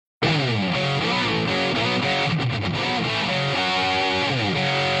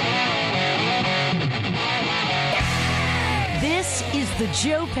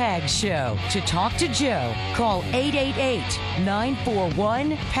Joe Pags Show. To talk to Joe, call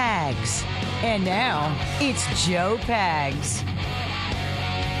 888-941-PAGS. And now, it's Joe Pags.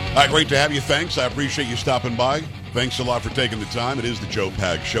 All right, great to have you. Thanks. I appreciate you stopping by. Thanks a lot for taking the time. It is the Joe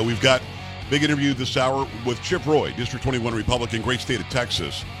Pags Show. We've got a big interview this hour with Chip Roy, District 21 Republican, great state of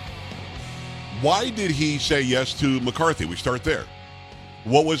Texas. Why did he say yes to McCarthy? We start there.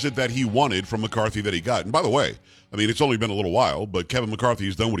 What was it that he wanted from McCarthy that he got? And by the way, I mean, it's only been a little while, but Kevin McCarthy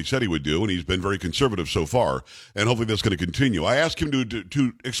has done what he said he would do, and he's been very conservative so far, and hopefully that's going to continue. I asked him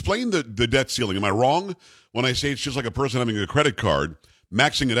to explain the debt ceiling. Am I wrong when I say it's just like a person having a credit card,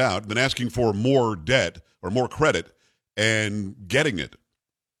 maxing it out, then asking for more debt or more credit and getting it?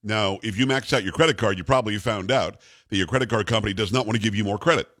 Now, if you max out your credit card, you probably found out that your credit card company does not want to give you more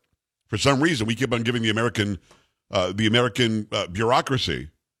credit. For some reason, we keep on giving the American bureaucracy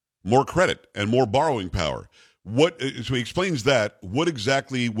more credit and more borrowing power. So he explains that. What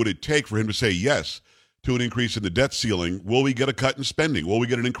exactly would it take for him to say yes to an increase in the debt ceiling? Will we get a cut in spending? Will we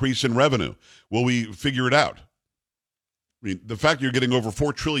get an increase in revenue? Will we figure it out? I mean, the fact you're getting over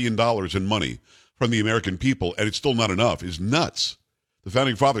 $4 trillion in money from the American people and it's still not enough is nuts. The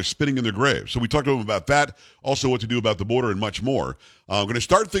founding fathers spinning in their graves. So we talked to him about that, also what to do about the border and much more. I'm going to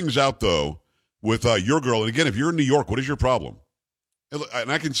start things out, though, with your girl. And again, if you're in New York, what is your problem?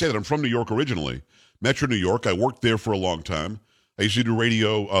 And I can say that I'm from New York originally. Metro New York. I worked there for a long time. I used to do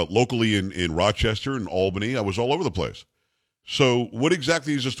radio locally in Rochester and Albany. I was all over the place. So what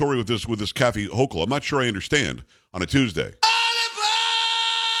exactly is the story with this Kathy Hochul? I'm not sure I understand on a Tuesday.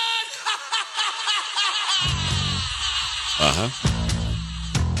 Uh-huh.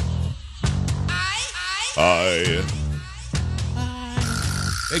 Hi.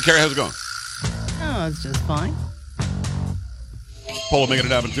 Hey, Carrie, how's it going? Oh, it's just fine. Polo making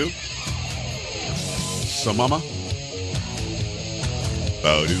it happen, too? So, mama?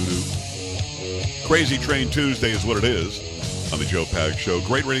 Bow-doo-doo. Crazy Train Tuesday is what it is on the Joe Pags Show.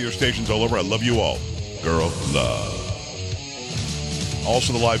 Great radio stations all over. I love you all. Girl, love.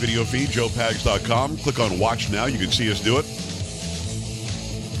 Also, the live video feed, joepags.com. Click on Watch Now. You can see us do it.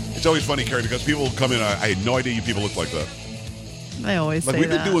 It's always funny, Carrie, because people come in. I had no idea you people look like that. I always say that. We've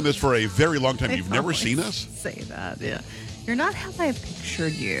been doing this for a very long time. You've never seen us? Say that, yeah. You're not how I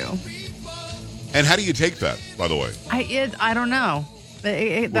pictured you. And how do you take that, by the way? I don't know.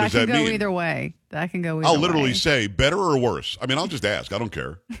 That can go either way. That can go either way. I'll literally say better or worse. I mean, I'll just ask. I don't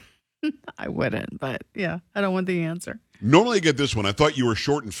care. I wouldn't, but yeah, I don't want the answer. Normally I get this one. I thought you were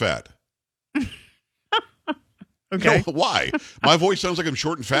short and fat. Okay. You know, why? My voice sounds like I'm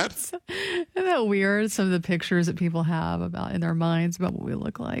short and fat? Isn't that weird? Some of the pictures that people have about in their minds about what we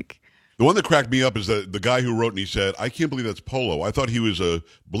look like. The one that cracked me up is the guy who wrote and he said, I can't believe that's Polo. I thought he was a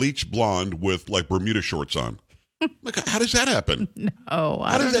bleached blonde with like Bermuda shorts on. Like, how does that happen? No,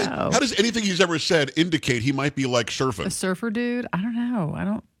 I don't know. How does anything he's ever said indicate he might be like surfing? A surfer dude? I don't know. I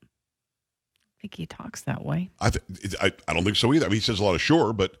don't think he talks that way. I don't think so either. I mean, he says a lot of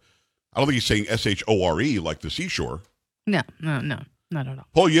shore, but I don't think he's saying S-H-O-R-E like the seashore. No, not at all.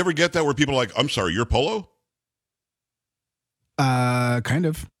 Paul, you ever get that where people are like, I'm sorry, you're Polo? Kind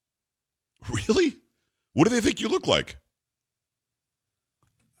of. Really? What do they think you look like?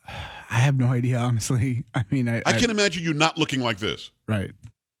 I have no idea, honestly. I mean, I can imagine you not looking like this. Right.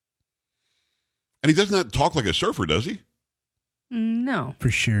 And he does not talk like a surfer, does he? No.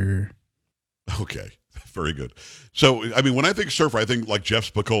 For sure. Okay. Very good. So, I mean, when I think surfer, I think like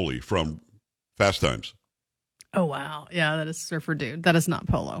Jeff Spicoli from Fast Times. Oh, wow. Yeah, that is surfer dude. That is not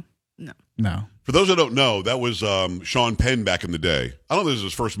Polo. No. For those that don't know, that was Sean Penn back in the day. I don't know if this is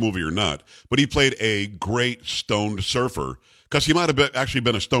his first movie or not, but he played a great stoned surfer because he might have actually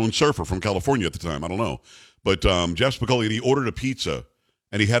been a stoned surfer from California at the time. I don't know. But Jeff Spicoli, and he ordered a pizza,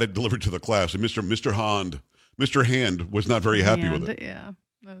 and he had it delivered to the class, and Mr. Hand was not very happy with it. Yeah,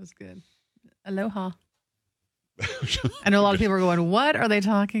 that was good. Aloha. I know a lot of people are going, what are they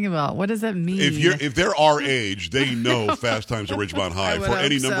talking about? What does that mean? If they're our age, they know Fast Times at Ridgemont High. For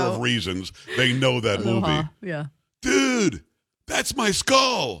any number of reasons, they know that Aloha. movie. Yeah. Dude, that's my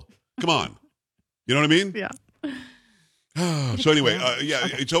skull. Come on. You know what I mean? Yeah. So anyway,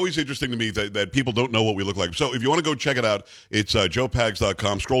 it's always interesting to me that people don't know what we look like. So if you want to go check it out, it's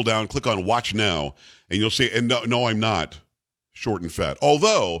joepags.com. Scroll down, click on Watch Now, and you'll see. And no, I'm not short and fat.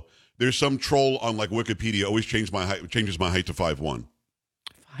 Although there's some troll on like Wikipedia always changes my height to 5'1".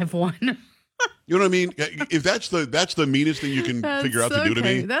 5'1". You know what I mean? If that's the meanest thing you can figure out to do to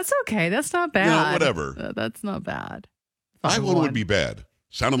me. That's okay. That's not bad. You know, whatever. That's not bad. 5'1" would be bad.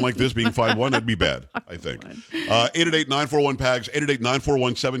 Sounding like this, being 5'1", that'd be bad, I think. 888-941-PAGS,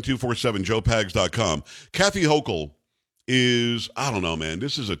 888-941-7247, joepags.com. Kathy Hochul is, I don't know, man.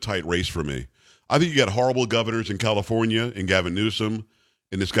 This is a tight race for me. I think you got horrible governors in California, in Gavin Newsom,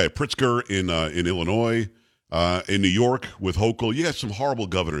 and this guy Pritzker in Illinois, in New York with Hochul. You got some horrible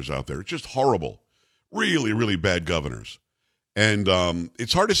governors out there. It's just horrible. Really, really bad governors. And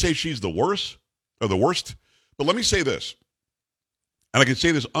it's hard to say she's the worst, but let me say this. And I can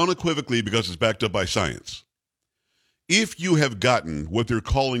say this unequivocally because it's backed up by science. If you have gotten what they're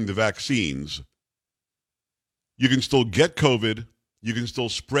calling the vaccines, you can still get COVID, you can still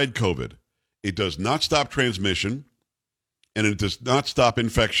spread COVID. It does not stop transmission, and it does not stop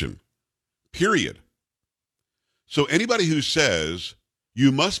infection, period. So anybody who says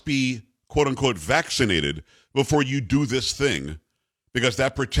you must be, quote unquote, vaccinated before you do this thing because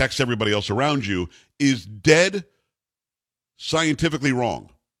that protects everybody else around you is dead scientifically wrong.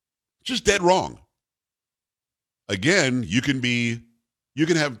 Just dead wrong. Again, you can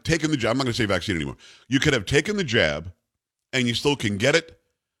have taken the jab. I'm not going to say vaccine anymore. You could have taken the jab and you still can get it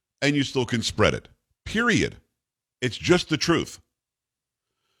and you still can spread it. Period. It's just the truth.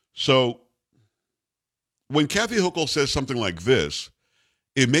 So when Kathy Hochul says something like this,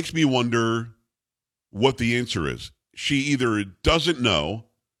 it makes me wonder what the answer is. She either doesn't know,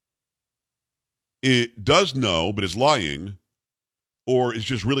 it does know, but is lying, or is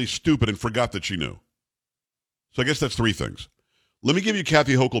just really stupid and forgot that she knew. So I guess that's three things. Let me give you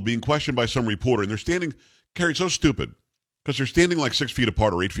Kathy Hochul being questioned by some reporter, and they're standing, Carrie, it's so stupid, because they're standing like 6 feet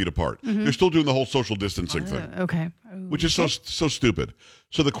apart or 8 feet apart. Mm-hmm. They're still doing the whole social distancing thing. Okay. Which is so stupid.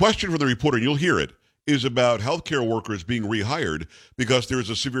 So the question from the reporter, and you'll hear it, is about healthcare workers being rehired because there is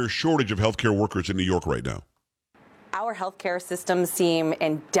a severe shortage of healthcare workers in New York right now. Our healthcare systems seem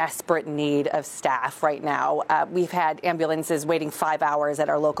in desperate need of staff right now. We've had ambulances waiting 5 hours at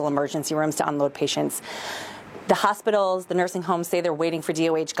our local emergency rooms to unload patients. The hospitals, the nursing homes say they're waiting for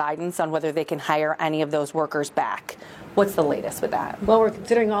DOH guidance on whether they can hire any of those workers back. What's the latest with that? Well, we're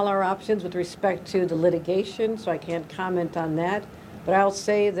considering all our options with respect to the litigation, so I can't comment on that. But I'll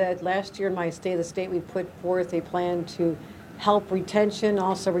say that last year in my State of the State, we put forth a plan to help retention,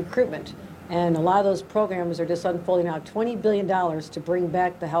 also recruitment. And a lot of those programs are just unfolding now. $20 billion to bring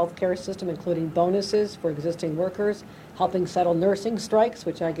back the healthcare system, including bonuses for existing workers, helping settle nursing strikes,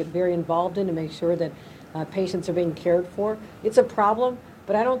 which I get very involved in to make sure that patients are being cared for. It's a problem,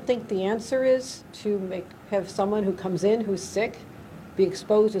 but I don't think the answer is to have someone who comes in who's sick be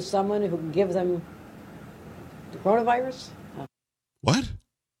exposed to someone who can give them the coronavirus. What?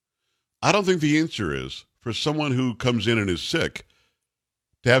 I don't think the answer is for someone who comes in and is sick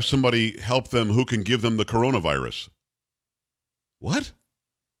to have somebody help them who can give them the coronavirus. What?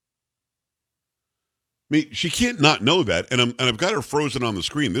 I mean, she can't not know that, and I've got her frozen on the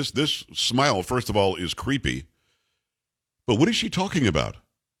screen. This smile, first of all, is creepy. But what is she talking about?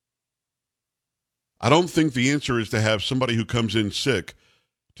 I don't think the answer is to have somebody who comes in sick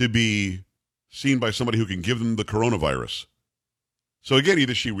to be seen by somebody who can give them the coronavirus. So again,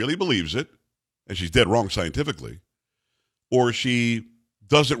 either she really believes it, and she's dead wrong scientifically, or she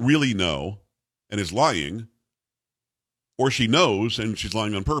doesn't really know and is lying, or she knows and she's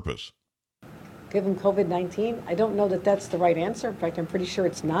lying on purpose. Give them COVID-19? I don't know that that's the right answer. In fact, I'm pretty sure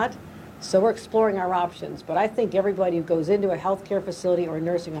it's not. So we're exploring our options. But I think everybody who goes into a healthcare facility or a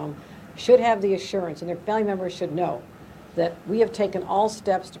nursing home should have the assurance, and their family members should know, that we have taken all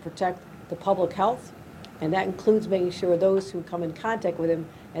steps to protect the public health, and that includes making sure those who come in contact with them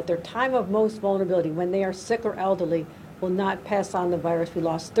at their time of most vulnerability, when they are sick or elderly, will not pass on the virus. We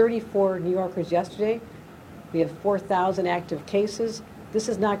lost 34 New Yorkers yesterday. We have 4,000 active cases. This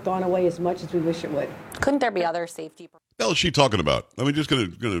has not gone away as much as we wish it would. Couldn't there be other safety? What the hell is she talking about? I mean, just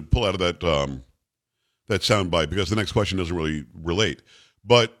going to pull out of that sound bite because the next question doesn't really relate.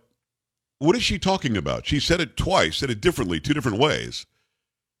 But what is she talking about? She said it twice, said it differently, two different ways.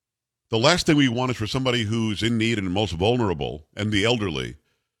 The last thing we want is for somebody who's in need and most vulnerable, and the elderly,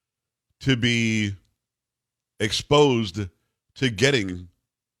 to be exposed to getting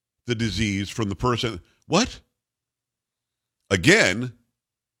the disease from the person. What? Again,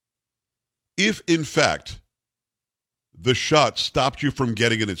 if in fact the shot stopped you from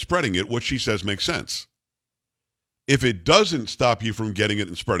getting it and spreading it, what she says makes sense. If it doesn't stop you from getting it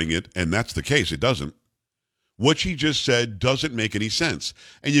and spreading it, and that's the case, it doesn't, what she just said doesn't make any sense.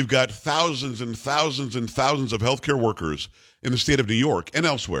 And you've got thousands and thousands and thousands of healthcare workers in the state of New York and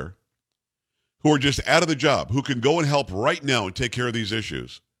elsewhere who are just out of the job, who can go and help right now and take care of these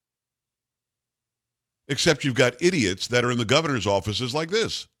issues. Except you've got idiots that are in the governor's offices like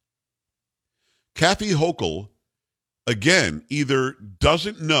this. Kathy Hochul, again, either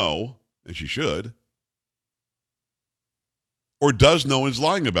doesn't know, and she should, or does know and is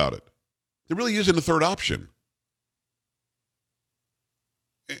lying about it. There really isn't a third option.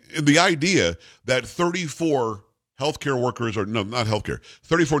 the idea that 34 healthcare workers, or no, not healthcare,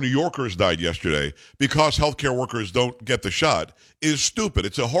 34 New Yorkers died yesterday because healthcare workers don't get the shot is stupid.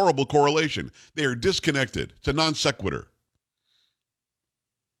 It's a horrible correlation. They are disconnected. It's a non sequitur.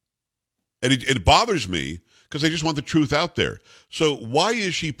 And it bothers me because they just want the truth out there. So why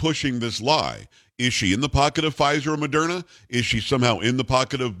is she pushing this lie? Is she in the pocket of Pfizer or Moderna? Is she somehow in the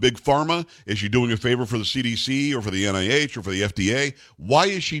pocket of Big Pharma? Is she doing a favor for the CDC or for the NIH or for the FDA? Why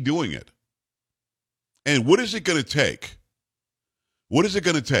is she doing it? And what is it going to take? What is it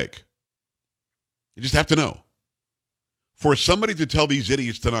going to take? You just have to know. For somebody to tell these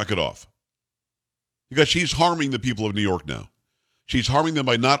idiots to knock it off. Because she's harming the people of New York now. She's harming them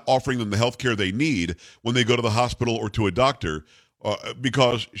by not offering them the health care they need when they go to the hospital or to a doctor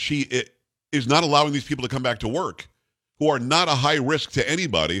because she is not allowing these people to come back to work who are not a high risk to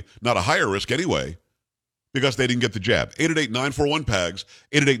anybody, not a higher risk anyway, because they didn't get the jab. 888-941-PAGS,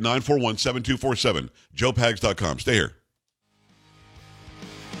 888-941-7247, joepags.com. Stay here.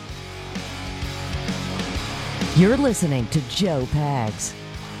 You're listening to Joe Pags.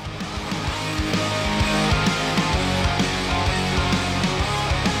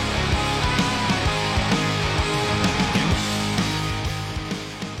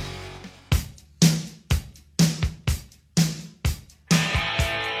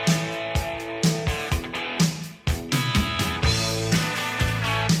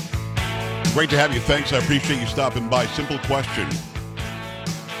 Great to have you. Thanks. I appreciate you stopping by. Simple question.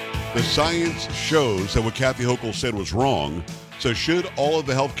 The science shows that what Kathy Hochul said was wrong. So should all of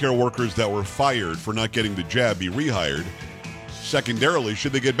the healthcare workers that were fired for not getting the jab be rehired? Secondarily,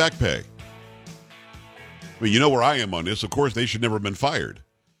 should they get back pay? I mean, you know where I am on this. Of course, they should never have been fired.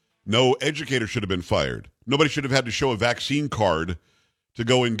 No educator should have been fired. Nobody should have had to show a vaccine card to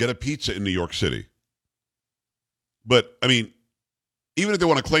go and get a pizza in New York City. But, I mean, even if they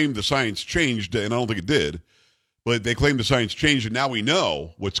want to claim the science changed, and I don't think it did, but they claim the science changed, and now we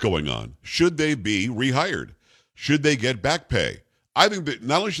know what's going on. Should they be rehired? Should they get back pay? I think that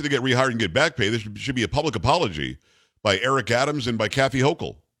not only should they get rehired and get back pay, there should be a public apology by Eric Adams and by Kathy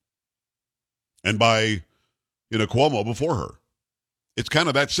Hochul and by Cuomo before her. It's kind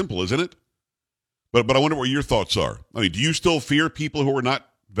of that simple, isn't it? But I wonder what your thoughts are. I mean, do you still fear people who are not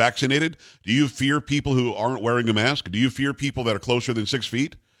vaccinated? Do you fear people who aren't wearing a mask? Do you fear people that are closer than 6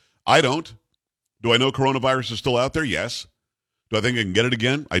 feet? I don't. Do I know coronavirus is still out there? Yes. Do I think I can get it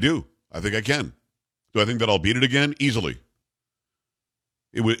again? I do. I think I can. Do I think that I'll beat it again? Easily.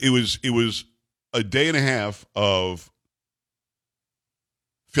 It was a day and a half of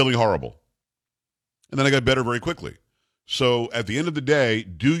feeling horrible. And then I got better very quickly. So at the end of the day,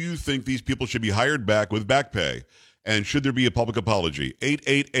 do you think these people should be hired back with back pay? And should there be a public apology?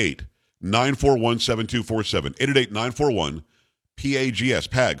 888-941-7247. 888-941-PAGS,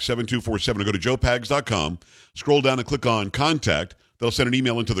 PAGS 7247. Or go to joepags.com, scroll down and click on Contact. They'll send an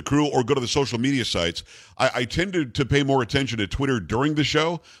email into the crew or go to the social media sites. I tend to pay more attention to Twitter during the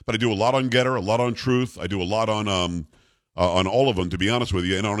show, but I do a lot on Getter, a lot on Truth. I do a lot on all of them, to be honest with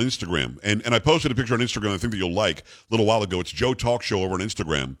you, and on Instagram. And I posted a picture on Instagram I think that you'll like a little while ago. It's Joe Talk Show over on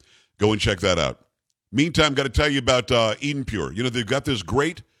Instagram. Go and check that out. Meantime, got to tell you about Eden Pure. They've got this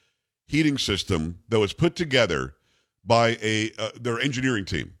great heating system that was put together by their engineering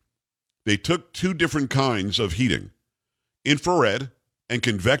team. They took two different kinds of heating, infrared and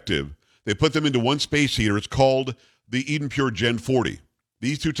convective. They put them into one space heater. It's called the Eden Pure Gen 40.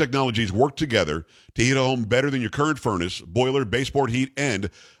 These two technologies work together to heat a home better than your current furnace, boiler, baseboard heat,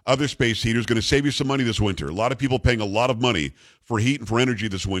 and other space heaters. Going to save you some money this winter. A lot of people paying a lot of money for heat and for energy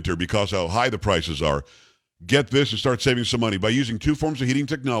this winter because how high the prices are. Get this and start saving some money by using two forms of heating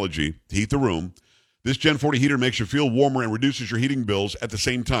technology to heat the room. This Gen 40 heater makes you feel warmer and reduces your heating bills at the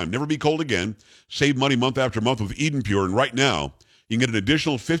same time. Never be cold again. Save money month after month with Eden Pure. And right now, you can get an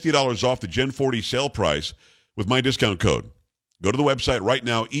additional $50 off the Gen 40 sale price with my discount code. Go to the website right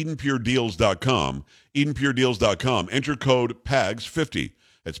now, EdenPureDeals.com, EdenPureDeals.com. Enter code PAGS50.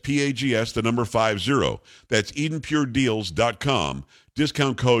 That's P-A-G-S, the number 50. That's EdenPureDeals.com.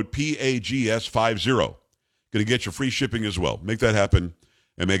 Discount code PAGS50. Going to get you free shipping as well. Make that happen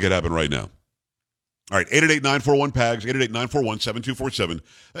and make it happen right now. All right, 888-941-PAGS, 888-941-7247.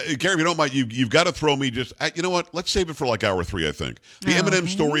 Gary, if you don't mind, you've got to throw me just, you know what? Let's save it for like hour 3, I think. The Eminem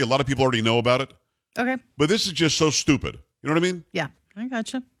story, a lot of people already know about it. Okay. But this is just so stupid. You know what I mean? Yeah, I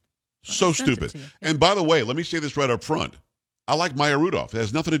gotcha. So stupid. Yeah. And by the way, let me say this right up front. I like Maya Rudolph. It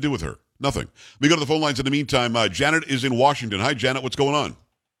has nothing to do with her. Nothing. Let me go to the phone lines in the meantime. Janet is in Washington. Hi, Janet. What's going on?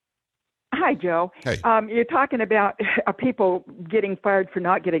 Hi, Joe. Hey. You're talking about people getting fired for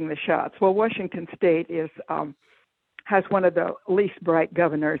not getting the shots. Well, Washington State is has one of the least bright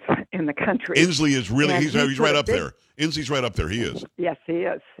governors in the country. Inslee is really, And he's he right put a up there. Inslee's right up there. He is. Yes, he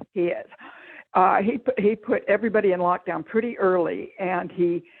is. He is. He put everybody in lockdown pretty early, and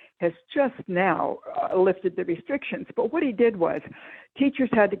he has just now lifted the restrictions. But what he did was teachers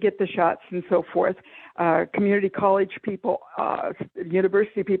had to get the shots and so forth. Community college people,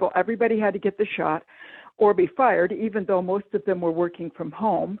 university people, everybody had to get the shot or be fired, even though most of them were working from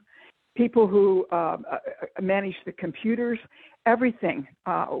home. People who managed the computers, everything,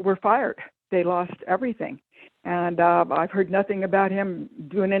 were fired. They lost everything. And I've heard nothing about him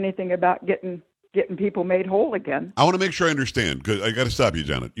doing anything about getting people made whole again. I want to make sure I understand, because I got to stop you,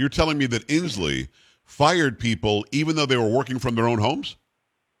 Janet. You're telling me that Inslee fired people even though they were working from their own homes?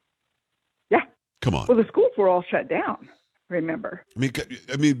 Yeah. Come on. Well, the schools were all shut down, remember?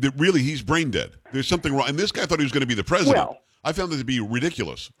 I mean, really, he's brain dead. There's something wrong. And this guy thought he was going to be the president. Well, I found that to be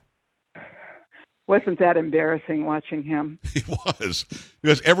ridiculous. Wasn't that embarrassing watching him? It was,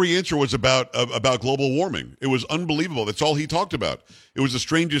 because every answer was about global warming. It was unbelievable. That's all he talked about. It was the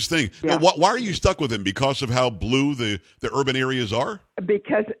strangest thing. Yeah. Now, why are you stuck with him? Because of how blue the urban areas are?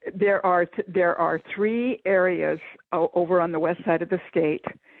 Because there are 3 areas over on the west side of the state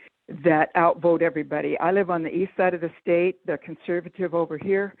that outvote everybody. I live on the east side of the state. They're conservative over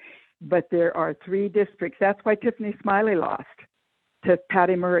here, but there are 3 districts. That's why Tiffany Smiley lost to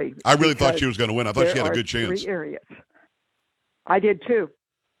Patty Murray. I really thought she was going to win. I thought she had a good chance. 3 areas. I did too.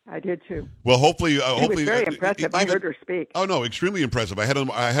 Well, hopefully, She was very impressive. I heard her speak. Oh no, extremely impressive. I had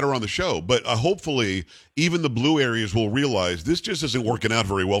her on the show, but hopefully, even the blue areas will realize this just isn't working out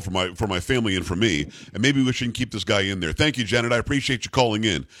very well for my family and for me, and maybe we shouldn't keep this guy in there. Thank you, Janet. I appreciate you calling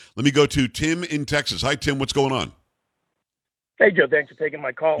in. Let me go to Tim in Texas. Hi, Tim. What's going on? Hey, Joe. Thanks for taking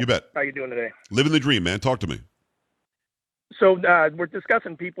my call. You bet. How you doing today? Living the dream, man. Talk to me. So we're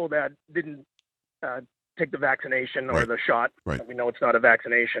discussing people that didn't take the vaccination or Right. the shot. Right. We know it's not a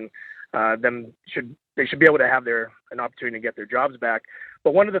vaccination. They should be able to have an opportunity to get their jobs back.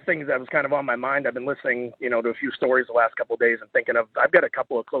 But one of the things that was kind of on my mind, I've been listening, to a few stories the last couple of days and thinking of. I've got a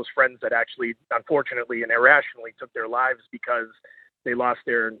couple of close friends that actually, unfortunately and irrationally, took their lives because they lost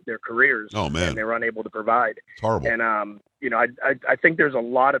their careers. Oh, man. And they were unable to provide. It's horrible. And I think there's a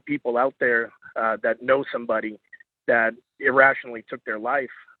lot of people out there that know somebody that irrationally took their life.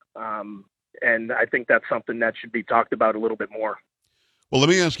 And I think that's something that should be talked about a little bit more. Well, let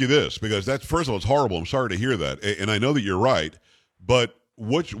me ask you this, because that's, first of all, it's horrible. I'm sorry to hear that. And I know that you're right, but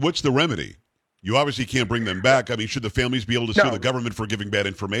what's the remedy? You obviously can't bring them back. I mean, should the families be able to sue the government for giving bad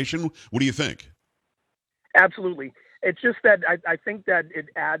information? What do you think? Absolutely. It's just that I think that it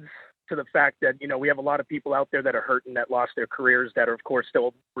adds to the fact that, we have a lot of people out there that are hurting, that lost their careers, that are, of course,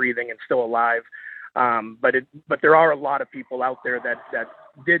 still breathing and still alive. But there are a lot of people out there that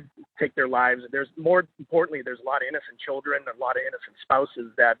did take their lives. There's, more importantly, there's a lot of innocent children, a lot of innocent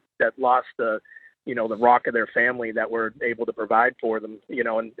spouses that lost the rock of their family that were able to provide for them,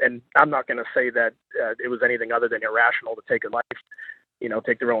 and I'm not going to say that it was anything other than irrational to take a life,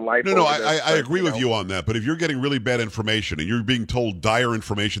 take their own life. No, I agree with you on that. But if you're getting really bad information and you're being told dire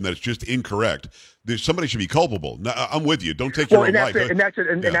information that's just incorrect, somebody should be culpable. Now, I'm with you. Don't take your own life. And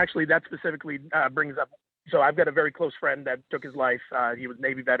actually, that specifically brings up. So I've got a very close friend that took his life. He was a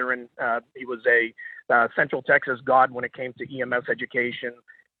Navy veteran. He was a Central Texas god when it came to EMS education,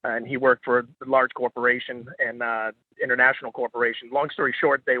 and he worked for a large corporation and international corporation. Long story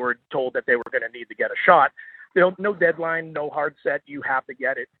short, they were told that they were going to need to get a shot. No deadline, no hard set. You have to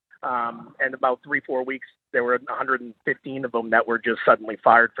get it. And about 3-4 weeks, there were 115 of them that were just suddenly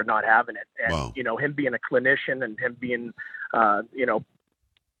fired for not having it. And, wow. Him being a clinician and him being,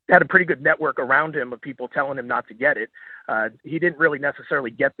 had a pretty good network around him of people telling him not to get it. He didn't really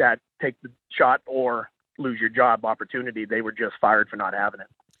necessarily get that take the shot or lose your job opportunity. They were just fired for not having it.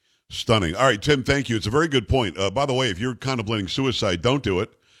 Stunning. All right, Tim, thank you. It's a very good point. By the way, if you're contemplating suicide, don't do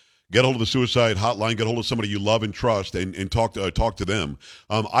it. Get hold of the suicide hotline. Get hold of somebody you love and trust, and talk to them.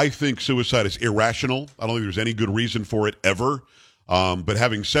 I think suicide is irrational. I don't think there's any good reason for it ever. But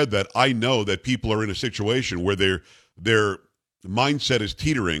having said that, I know that people are in a situation where their mindset is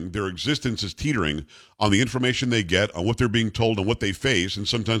teetering, their existence is teetering on the information they get, on what they're being told, on what they face, and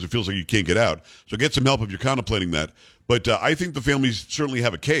sometimes it feels like you can't get out. So get some help if you're contemplating that. But I think the families certainly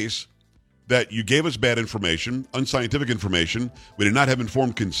have a case that you gave us bad information, unscientific information, we did not have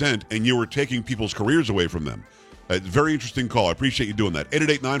informed consent, and you were taking people's careers away from them. Very interesting call. I appreciate you doing that.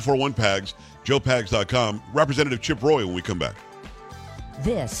 888-941-PAGS, joepags.com. Representative Chip Roy when we come back.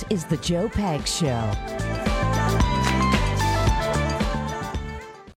 This is the Joe Pags Show.